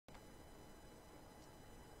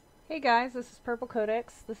Hey guys, this is Purple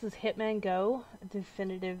Codex. This is Hitman Go,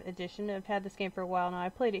 Definitive Edition. I've had this game for a while now. I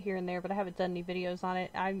played it here and there, but I haven't done any videos on it.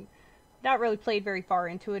 I'm not really played very far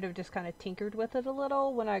into it. I've just kind of tinkered with it a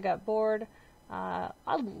little when I got bored. I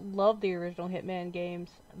love the original Hitman games,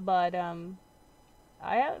 but haven't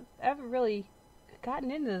really gotten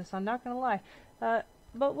into this. I'm not gonna lie. But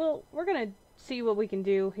we're gonna see what we can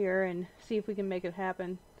do here and see if we can make it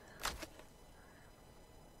happen.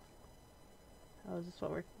 Oh, is this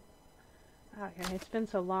what we're... Okay, it's been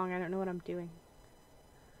so long, I don't know what I'm doing.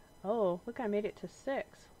 Oh, look, I made it to 6.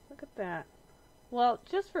 Look at that. Well,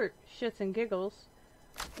 just for shits and giggles,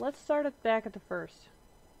 let's start back at the first.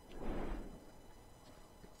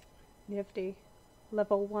 Nifty.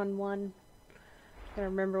 Level 1-1. Gotta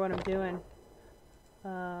remember what I'm doing.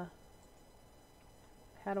 How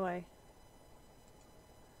do I...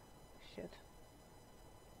 Shit.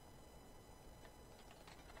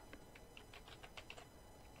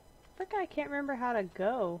 I can't remember how to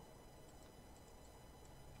go.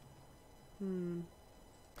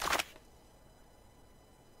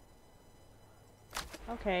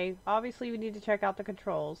 Okay, obviously we need to check out the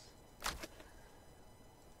controls.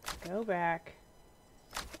 Go back.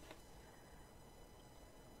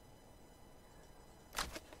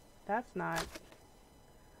 That's not...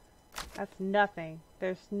 That's nothing.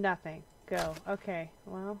 There's nothing. Go. Okay,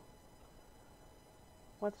 well...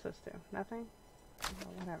 What's this do? Nothing? Oh,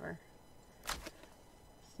 whatever.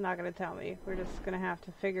 It's not gonna tell me. We're just gonna have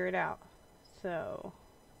to figure it out. So...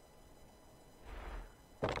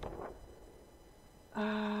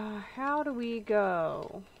 how do we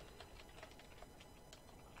go?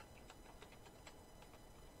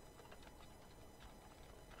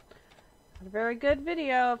 Not a very good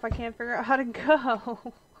video if I can't figure out how to go.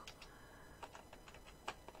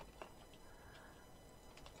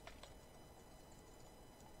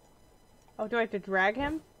 Oh, do I have to drag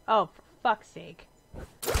him? Oh, for fuck's sake.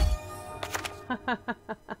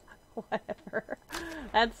 Whatever.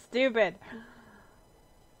 That's stupid.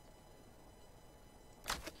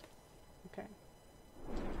 Okay.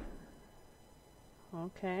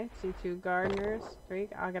 Okay, see 2 gardeners. 3.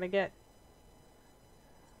 I gotta get...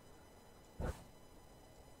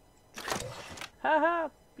 Haha,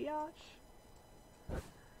 biatch.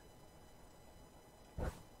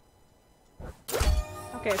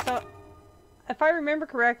 Okay, so... If I remember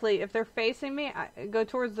correctly, if they're facing me, I go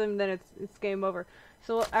towards them, then it's game over.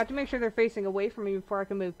 So I have to make sure they're facing away from me before I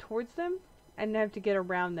can move towards them, and have to get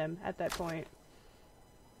around them at that point.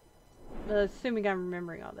 Assuming I'm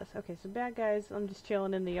remembering all this. Okay, so bad guys, I'm just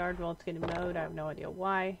chilling in the yard while it's getting mowed. I have no idea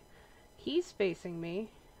why. He's facing me.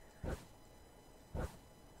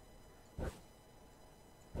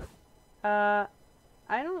 I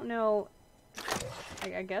don't know.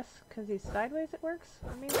 I guess because he's sideways it works?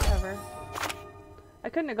 I mean, whatever. I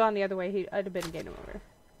couldn't have gone the other way. I'd have been game over.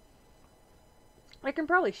 I can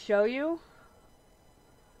probably show you.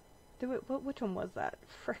 Which one was that?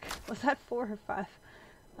 Frick. Was that 4 or 5?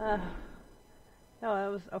 No, that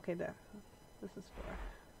was... Okay, there. This is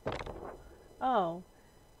 4. Oh.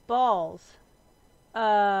 Balls.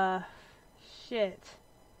 Shit.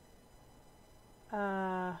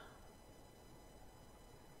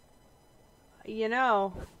 You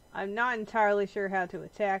know, I'm not entirely sure how to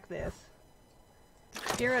attack this.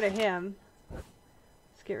 Let's get rid of him.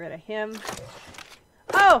 Let's get rid of him.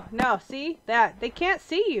 Oh, no, see? That. They can't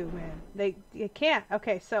see you, man. They can't.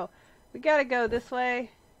 Okay, so we gotta go this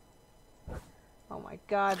way. Oh my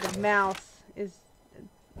god, the mouse is...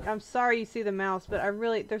 I'm sorry you see the mouse, but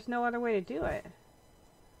there's no other way to do it.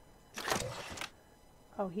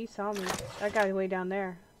 Oh, he saw me. That guy's way down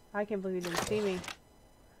there. I can't believe he didn't see me.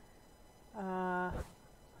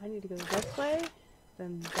 I need to go this way,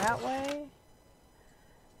 then that way.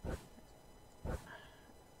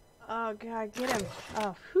 Oh god, get him.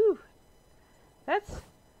 Oh, whew. That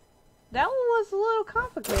one was a little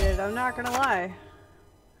complicated, I'm not gonna lie.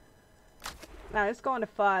 Now, let's go on to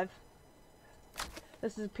 5.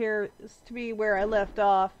 This appears to be where I left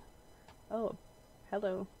off. Oh,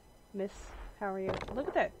 hello, miss. How are you? Look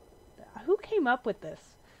at that. Who came up with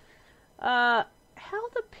this? How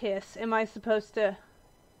the piss am I supposed to...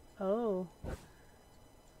 Oh.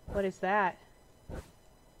 What is that?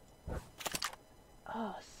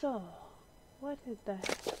 Oh, so... What is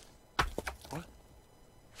that? What?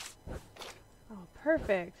 Oh,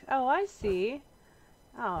 perfect. Oh, I see.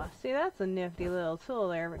 Oh, see, that's a nifty little tool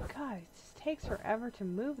there, but God, it just takes forever to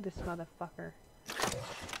move this motherfucker.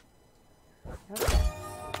 Okay.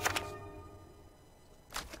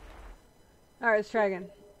 Alright, let's try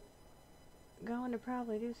again. going to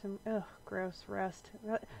probably do some... Ugh, gross. Rust.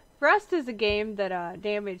 Rust is a game that,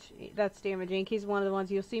 that's Damage Inc. He's one of the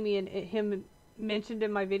ones you'll see me and him mentioned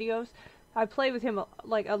in my videos. I play with him,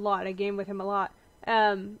 like, a lot. I game with him a lot.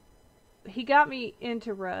 He got me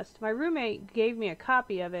into Rust. My roommate gave me a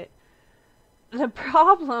copy of it. The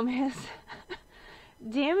problem is...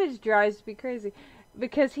 Damage drives me crazy.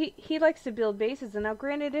 Because he likes to build bases. And now,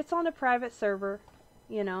 granted, it's on a private server.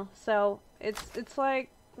 You know, so it's like...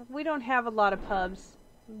 We don't have a lot of pubs,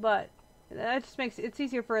 but that just makes it's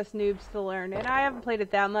easier for us noobs to learn. And I haven't played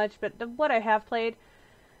it that much, but what I have played...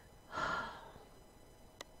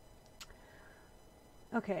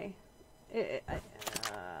 Okay.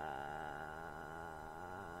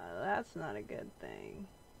 That's not a good thing.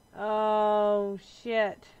 Oh,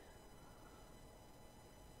 shit.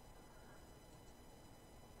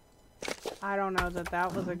 I don't know that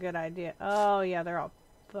that was a good idea. Oh, yeah, they're all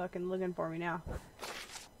fucking looking for me now.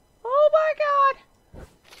 Oh my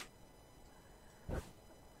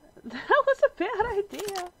god! That was a bad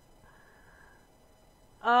idea.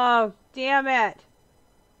 Oh, damn it.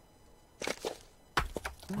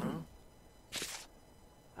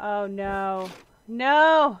 Oh no.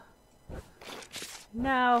 No!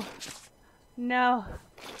 No. No.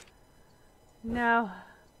 No.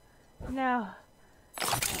 No.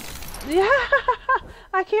 Yeah!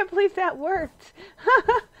 I can't believe that worked.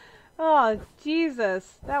 Oh,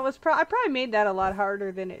 Jesus. That was I probably made that a lot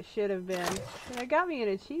harder than it should have been. And it got me an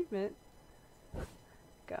achievement.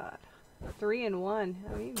 God. 3 and 1.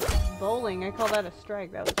 I mean, bowling. I call that a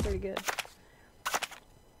strike. That was pretty good.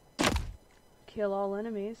 Kill all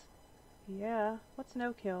enemies. Yeah. What's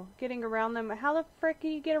no kill? Getting around them. How the frick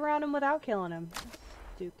can you get around them without killing them? That's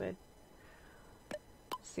stupid.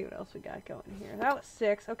 Let's see what else we got going here. That was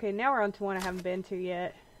 6. Okay, now we're on to one I haven't been to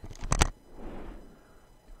yet.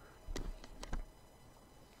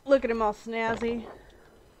 Look at him all snazzy.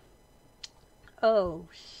 Oh,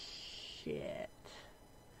 shit.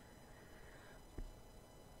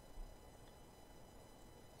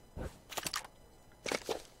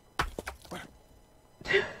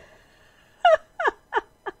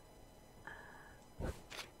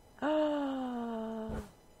 Oh.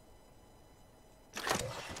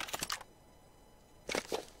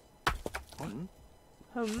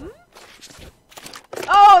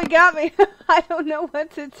 Oh, he got me. I don't know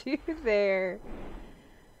what to do there.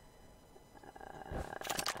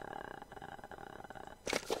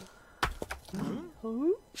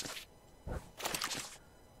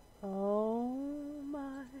 Oh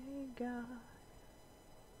my god.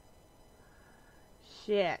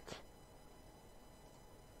 Shit.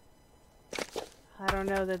 I don't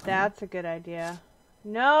know that that's a good idea.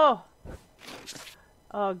 No!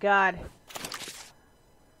 Oh god.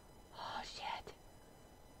 Oh shit.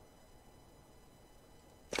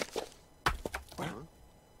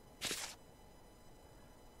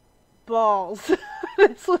 Balls.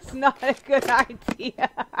 This was not a good idea.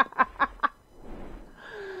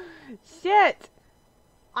 Shit.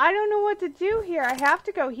 I don't know what to do here. I have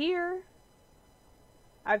to go here.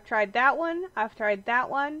 I've tried that one. I've tried that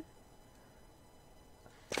one.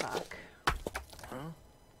 Fuck.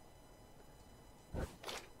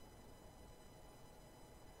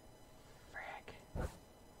 Frick.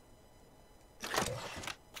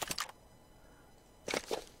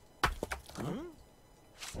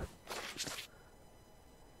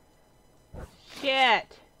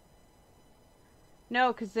 Shit.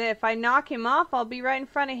 No, because if I knock him off, I'll be right in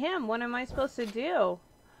front of him. What am I supposed to do?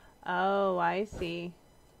 Oh, I see.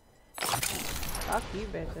 Fuck you,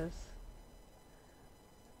 bitches.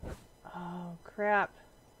 Oh, crap.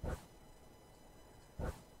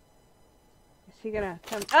 Is he gonna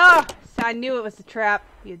come? Oh! I knew it was a trap,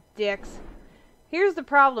 you dicks. Here's the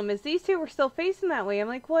problem, is these two were still facing that way. I'm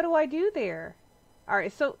like, what do I do there?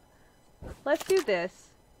 Alright, so let's do this.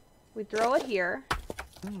 We throw it here.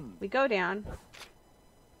 We go down.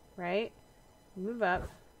 Right? Move up.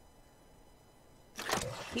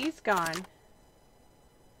 He's gone.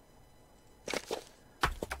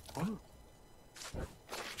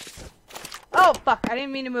 Oh, fuck. I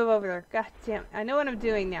didn't mean to move over there. God damn. I know what I'm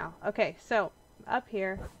doing now. Okay, so up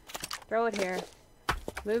here. Throw it here.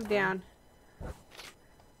 Move down.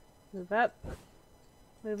 Move up.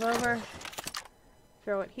 Move over.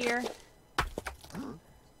 Throw it here.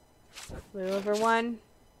 Move over one.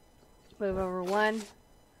 Move over one.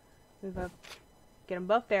 Move up. Get them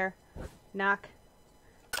both there. Knock.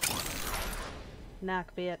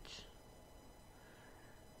 Knock, bitch.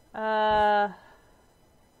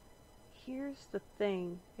 Here's the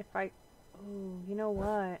thing. If I... Oh, you know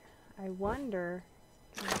what? I wonder...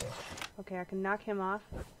 Okay, I can knock him off.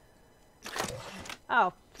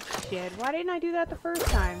 Oh, shit. Why didn't I do that the first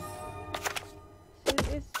time?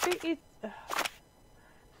 It's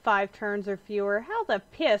 5 turns or fewer. How the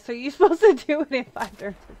piss are you supposed to do it in 5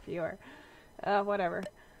 turns or fewer? Whatever.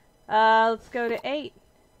 Let's go to 8.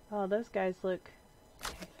 Oh, those guys look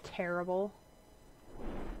terrible.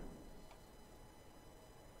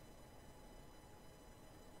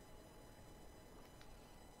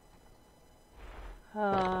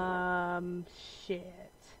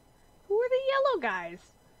 Shit. Who are the yellow guys?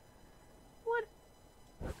 What?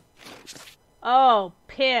 Oh,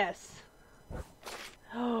 piss.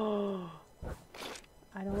 Oh,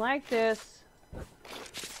 I don't like this.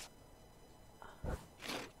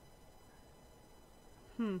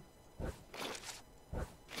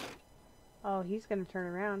 Oh, he's gonna turn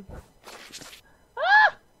around.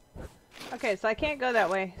 Ah! Okay, so I can't go that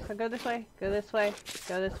way. So go this way, go this way,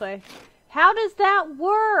 go this way. How does that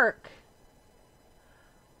work?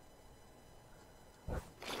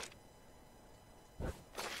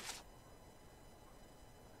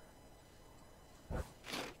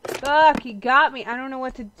 Fuck, he got me. I don't know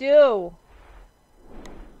what to do.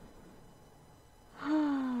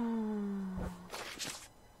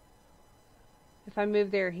 If I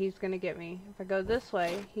move there, he's gonna get me. If I go this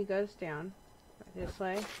way, he goes down. This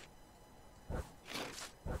way.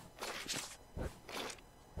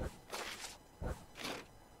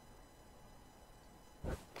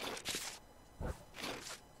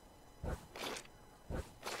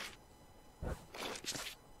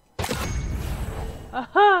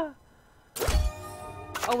 Aha!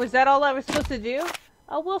 Oh, was that all I was supposed to do?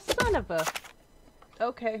 Oh, well, son of a...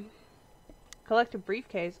 Okay. Collect a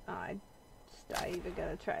briefcase. Oh, I even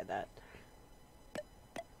gotta try that.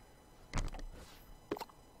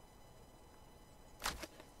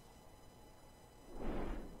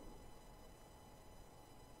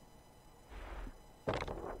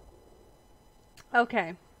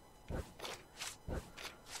 Okay.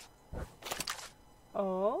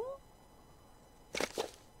 Oh?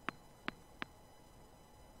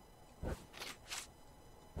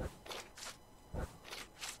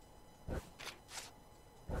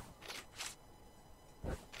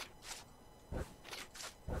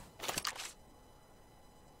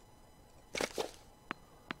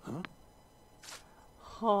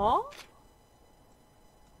 Huh?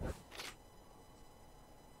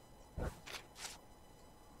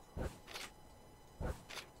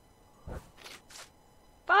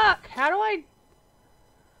 Fuck! How do I...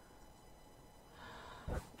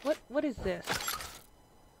 What is this?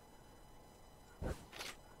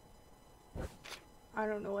 I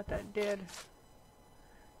don't know what that did.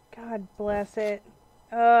 God bless it.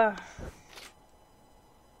 Ugh.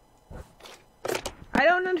 I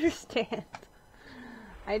don't understand.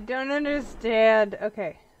 I don't understand.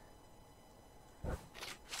 Okay.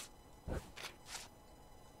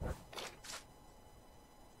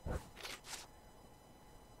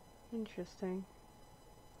 Interesting.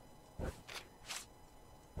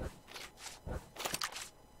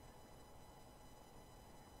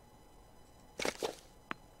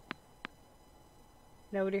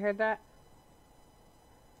 Nobody heard that?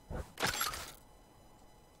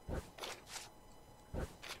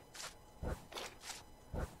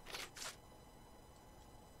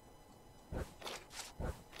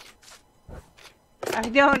 I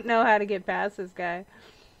don't know how to get past this guy.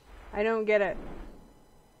 I don't get it.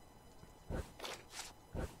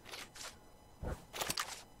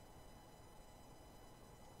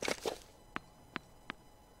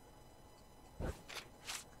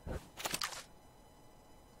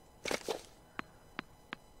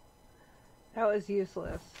 That was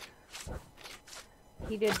useless.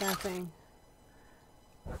 He did nothing.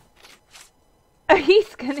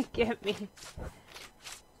 He's gonna get me.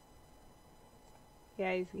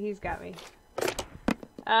 Yeah, he's got me.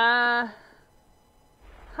 Huh,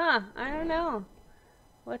 I don't know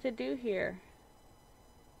what to do here.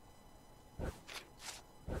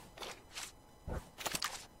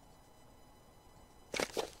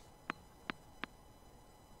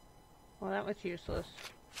 Well, that was useless.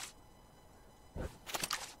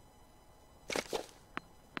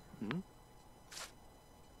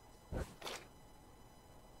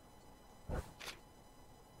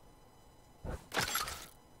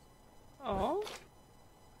 Oh?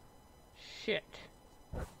 Shit.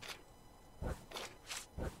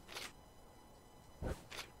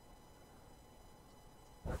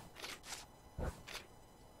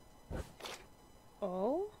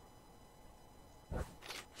 Oh?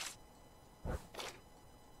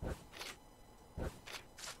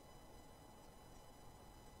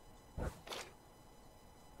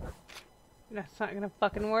 That's not gonna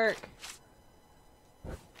fucking work.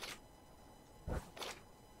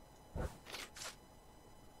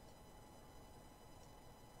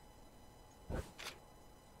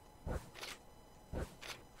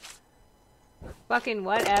 Fucking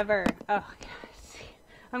whatever. Oh, God.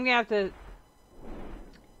 I'm gonna have to...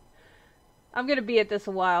 I'm gonna be at this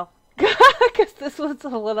a while. Because this one's a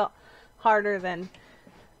little harder than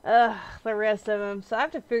the rest of them. So I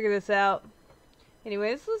have to figure this out.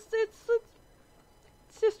 Anyways, it's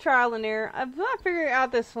just trial and error. I'm not figuring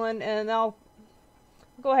out this one, and I'll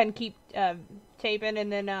go ahead and keep taping,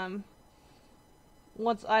 and then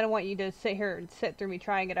once, I don't want you to sit here and sit through me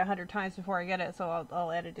trying it 100 times before I get it, so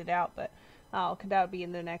I'll edit it out, but that'll be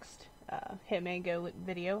in the next Hitman Go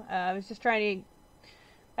video. I was just trying to...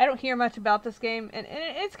 I don't hear much about this game, and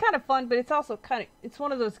it's kind of fun, but it's also kind of... It's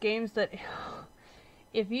one of those games that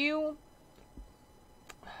if you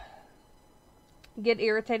get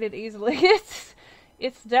irritated easily,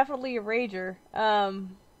 it's definitely a rager.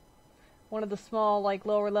 One of the small, like,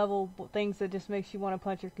 lower level things that just makes you want to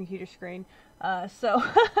punch your computer screen. So,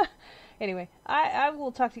 anyway, I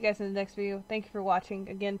will talk to you guys in the next video. Thank you for watching.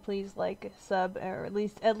 Again, please like, sub, or at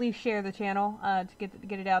least share the channel to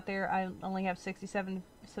get it out there. I only have 67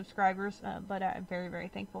 subscribers, but I'm very, very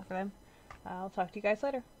thankful for them. I'll talk to you guys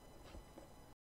later.